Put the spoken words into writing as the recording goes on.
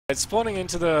It's spawning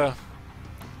into the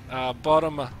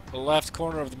bottom left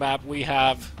corner of the map. We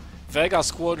have Vega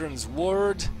Squadron's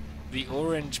WorD, the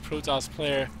orange Protoss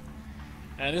player,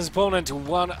 and his opponent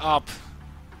one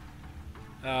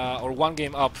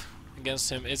game up against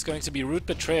him. It's going to be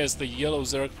Petraeus, the yellow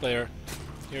Zerg player,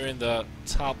 here in the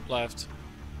top left.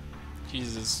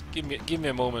 Jesus, give me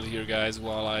a moment here, guys,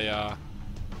 while I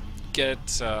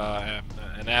get a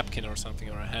napkin or something,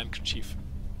 or a handkerchief.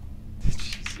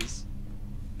 Jesus.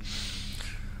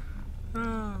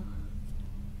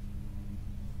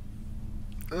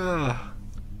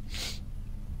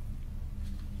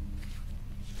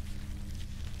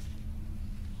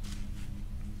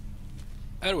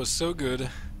 That was so good.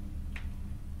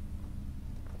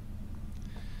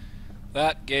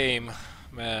 That game,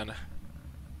 man.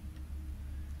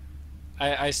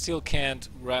 I still can't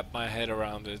wrap my head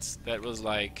around it. That was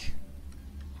like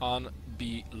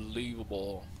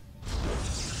unbelievable.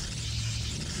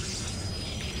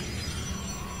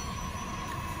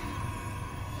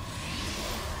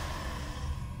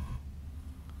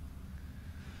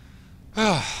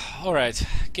 Alright,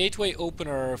 gateway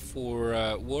opener for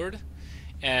WorD,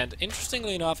 and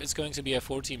interestingly enough, it's going to be a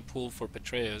 14 pool for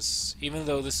Petraeus. Even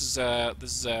though this is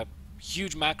a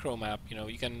huge macro map, you know,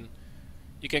 you can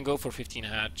go for 15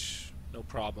 hatch, no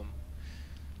problem.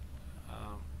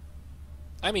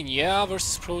 I mean, yeah,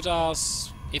 versus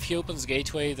Protoss, if he opens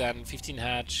gateway, then 15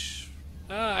 hatch.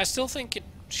 I still think it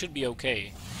should be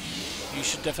okay. You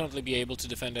should definitely be able to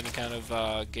defend any kind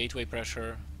of gateway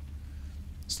pressure.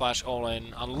 /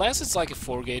 all-in, unless it's like a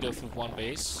 4-gate off of one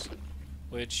base,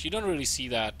 which you don't really see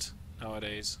that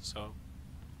nowadays, so.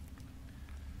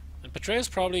 And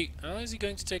Petraeus probably... is he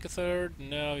going to take a third?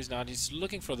 No, he's not. He's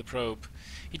looking for the probe.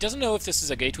 He doesn't know if this is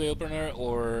a gateway opener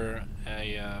or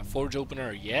a forge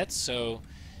opener yet, so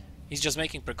he's just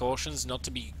making precautions not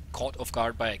to be caught off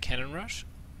guard by a cannon rush.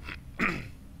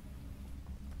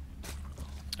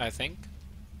 I think.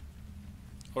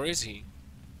 Or is he?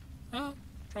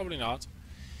 Probably not.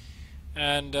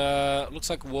 And looks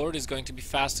like WorD is going to be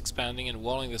fast expanding and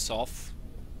walling this off.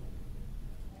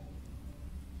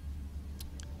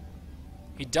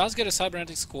 He does get a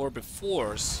cybernetic score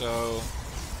before, so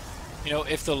you know,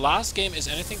 if the last game is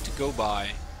anything to go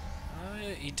by,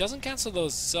 he doesn't cancel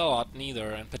those Zealot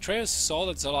neither. And Petraeus saw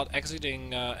that Zealot exiting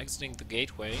the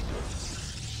gateway,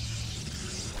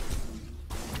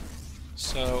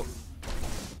 so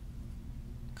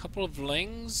a couple of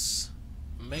Lings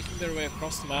making their way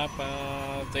across the map.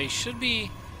 They should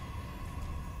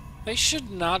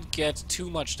not get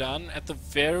too much done. At the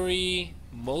very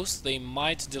most, they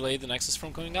might delay the Nexus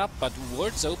from coming up, but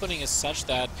WorD's opening is such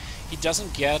that he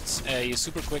doesn't get a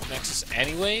super quick Nexus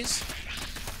anyways.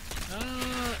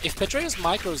 If Petraeus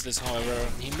micros this, however,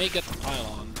 he may get the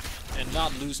pylon and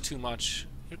not lose too much.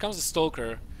 Here comes the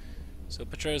Stalker, so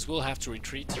Petraeus will have to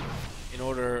retreat in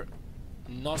order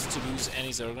not to lose any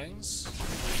Zerglings.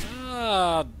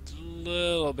 A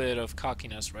little bit of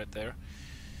cockiness right there.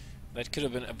 That could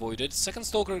have been avoided. Second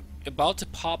Stalker about to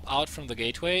pop out from the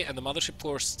gateway, and the Mothership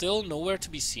Core still nowhere to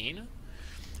be seen.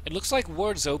 It looks like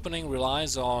WorD's opening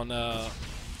relies on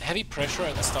heavy pressure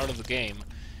at the start of the game,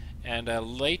 and a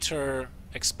later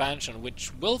expansion,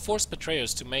 which will force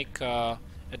Petraeus to make a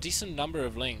decent number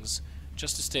of Lings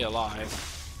just to stay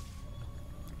alive.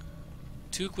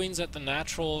 2 queens at the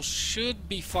natural should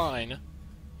be fine.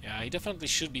 Yeah, he definitely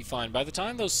should be fine. By the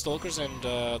time those Stalkers and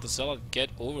the Zealot get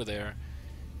over there,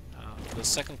 the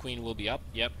second queen will be up.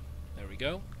 Yep, there we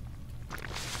go.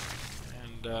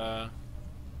 And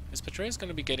is Petraeus going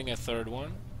to be getting a third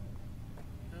one?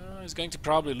 He's going to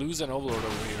probably lose an Overlord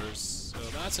over here, so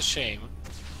that's a shame.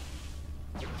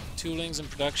 2 Lings in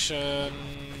production,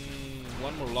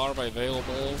 1 more Larva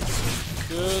available.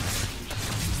 Good.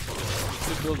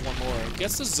 Could build 1 more.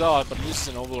 Gets the Zealot, but loses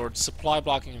an Overlord, supply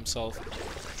blocking himself.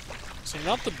 So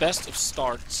not the best of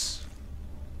starts.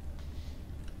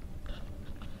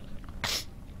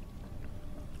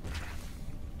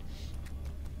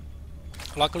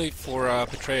 Luckily for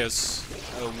Petraeus,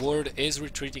 WorD is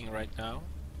retreating right now.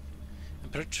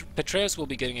 And Petraeus will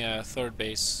be getting a third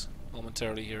base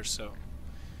momentarily here, so...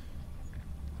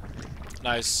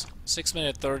 Nice. 6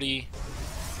 minute 30.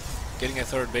 Getting a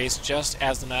third base just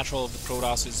as the natural of the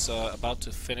Protoss is about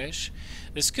to finish.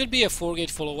 This could be a 4-gate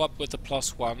follow-up with a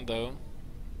 +1 though.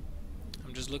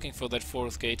 I'm just looking for that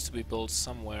 4th gate to be built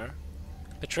somewhere.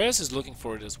 Petraeus is looking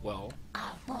for it as well.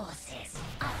 Our forces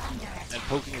are under attack. And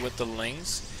poking with the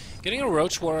Lings. Getting a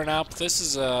Roach Warren up, this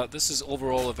is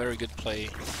overall a very good play.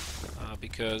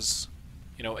 Because,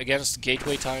 you know, against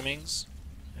gateway timings,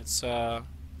 it's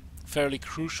fairly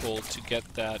crucial to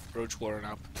get that Roach Warren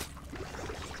up.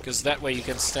 because that way you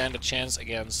can stand a chance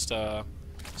against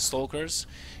Stalkers.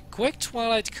 Quick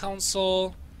Twilight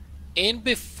Council in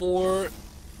before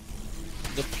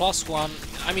the +1.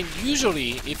 I mean,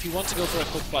 usually if you want to go for a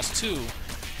quick +2,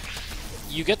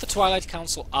 you get the Twilight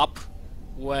Council up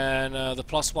when the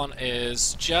 +1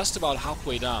 is just about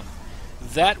halfway done.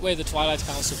 That way the Twilight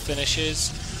Council finishes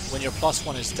when your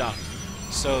 +1 is done.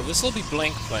 So this will be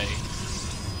blink play.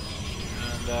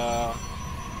 And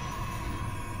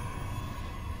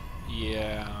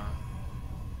yeah.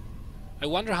 I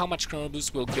wonder how much Chrono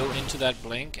Boost will go into that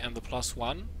blink and the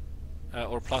 +1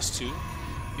 or +2,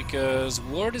 because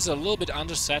WorD is a little bit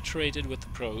undersaturated with the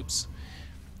probes.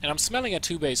 And I'm smelling a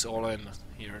 2-base all-in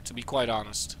here, to be quite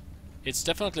honest. It's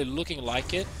definitely looking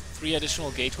like it. 3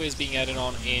 additional gateways being added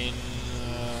on in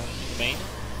the main.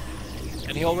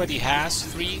 And he already has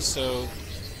 3, so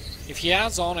if he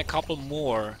adds on a couple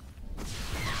more,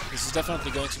 this is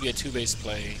definitely going to be a 2-base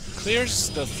play. Clears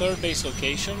the 3rd base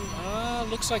location.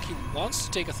 Looks like he wants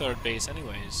to take a 3rd base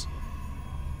anyways.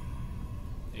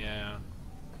 Yeah.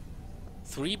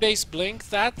 3-base blink,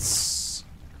 that's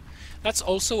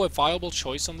also a viable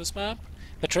choice on this map.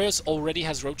 Petraeus already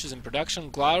has roaches in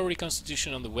production, Glider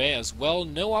reconstitution on the way as well.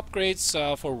 No upgrades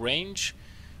for range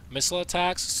missile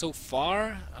attacks so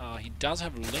far. He does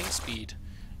have link speed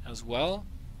as well.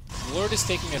 WorD is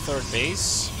taking a 3rd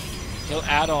base. He'll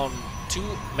add on 2,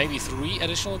 maybe 3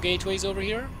 additional gateways over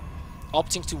here,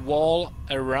 opting to wall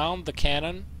around the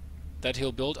cannon that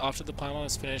he'll build after the pylon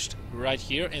is finished right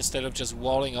here, instead of just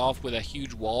walling off with a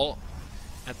huge wall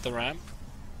at the ramp.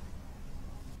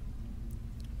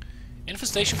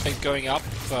 Infestation fate going up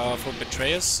for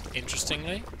Petraeus,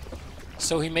 interestingly.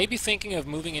 So he may be thinking of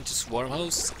moving into swarm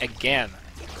hosts again.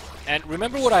 And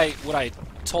remember what I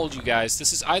told you guys,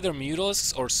 this is either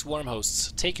Mutalisks or swarm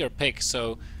hosts. Take your pick.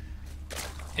 So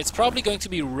it's probably going to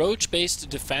be roach-based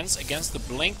defense against the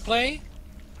blink play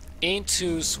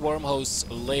into swarm hosts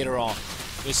later on.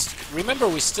 Remember,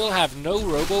 we still have no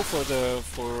robo for the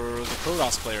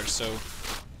Protoss players, so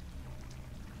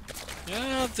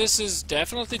yeah, this is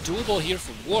definitely doable here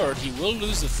for WorD. He will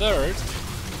lose the 3rd.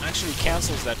 Actually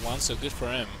cancels that one, so good for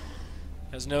him.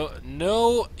 There's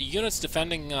no units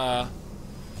defending the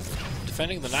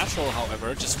natural,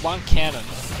 however, just 1 cannon.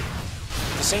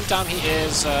 At the same time, he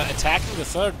is attacking the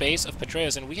 3rd base of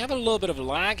Petraeus, and we have a little bit of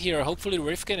lag here. Hopefully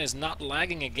Rifkin is not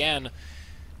lagging again.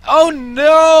 Oh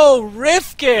no!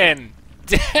 Rifkin!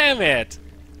 Damn it!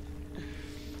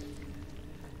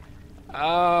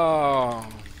 Oh.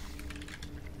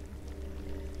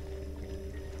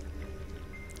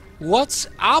 What's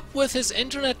up with his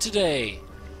internet today?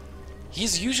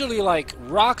 He's usually like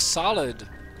rock solid.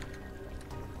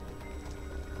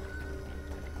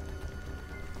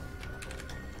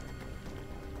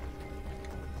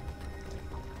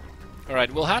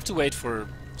 Alright, we'll have to wait for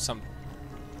some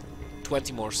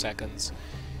 20 more seconds.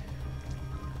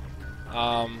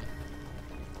 I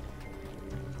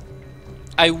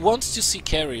want to see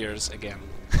carriers again.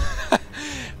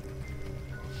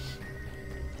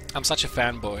 I'm such a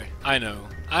fanboy. I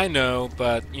know,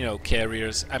 but, you know,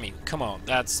 carriers, I mean, come on,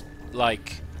 that's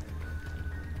like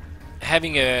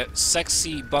having a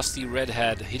sexy, busty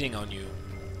redhead hitting on you.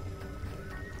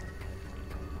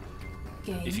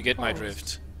 If you get my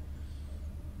drift.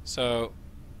 So,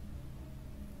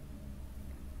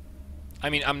 I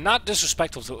mean, I'm not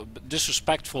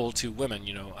disrespectful to women,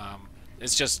 you know,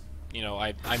 it's just, you know,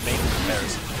 I made the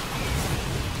comparison.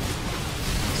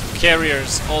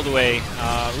 Carriers all the way.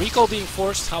 Recall being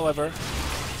forced, however,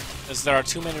 as there are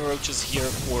too many roaches here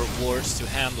for WorDs to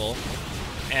handle.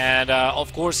 And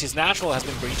of course his natural has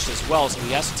been breached as well, so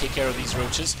he has to take care of these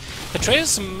roaches.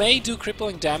 Petraeus may do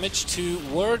crippling damage to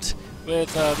WorD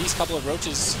with these couple of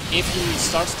roaches if he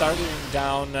starts targeting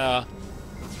down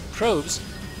probes.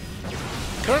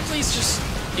 Currently it's just,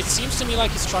 it seems to me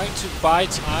like he's trying to buy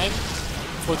time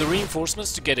for the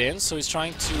reinforcements to get in, so he's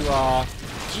trying to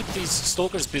keep these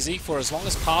stalkers busy for as long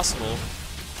as possible.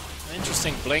 An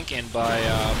interesting blink in by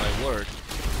WorD.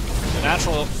 The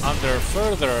natural under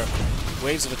further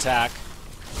waves of attack.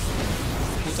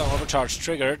 Cooldown overcharge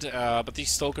triggered, but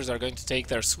these stalkers are going to take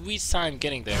their sweet time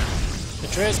getting there.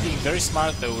 Petraeus being very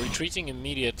smart though, retreating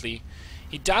immediately.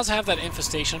 He does have that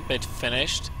infestation bit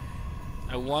finished.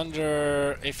 I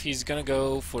wonder if he's gonna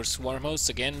go for swarm hosts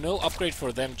again. No upgrade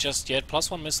for them just yet.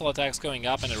 +1 missile attacks going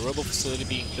up and a robo facility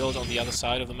being built on the other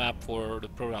side of the map for the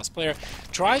Protoss player.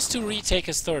 Tries to retake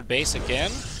his 3rd base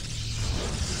again.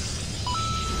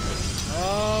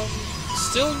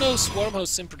 Still no swarm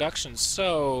hosts in production,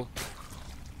 so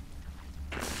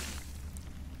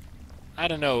I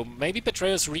don't know. Maybe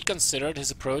Petraeus reconsidered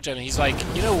his approach and he's like,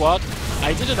 you know what?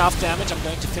 I did enough damage. I'm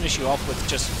going to finish you off with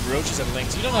just roaches and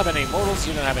lings. You don't have any immortals,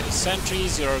 you don't have any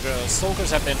sentries, your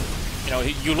stalkers have been, you know,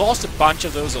 you lost a bunch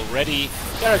of those already.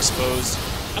 They're exposed.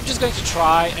 I'm just going to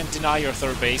try and deny your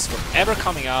third base whatever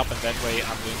coming up, and that way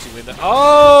I'm going to win the...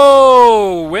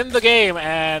 Oh! Win the game!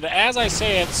 And as I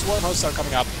say it, swarm hosts are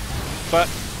coming up. But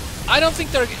I don't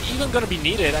think they're even going to be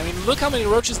needed. I mean, look how many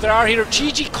roaches there are here.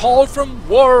 GG call from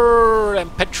WorD, and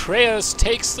Petraeus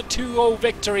takes the 2-0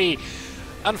 victory.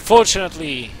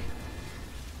 Unfortunately,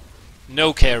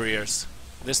 no carriers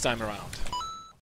this time around.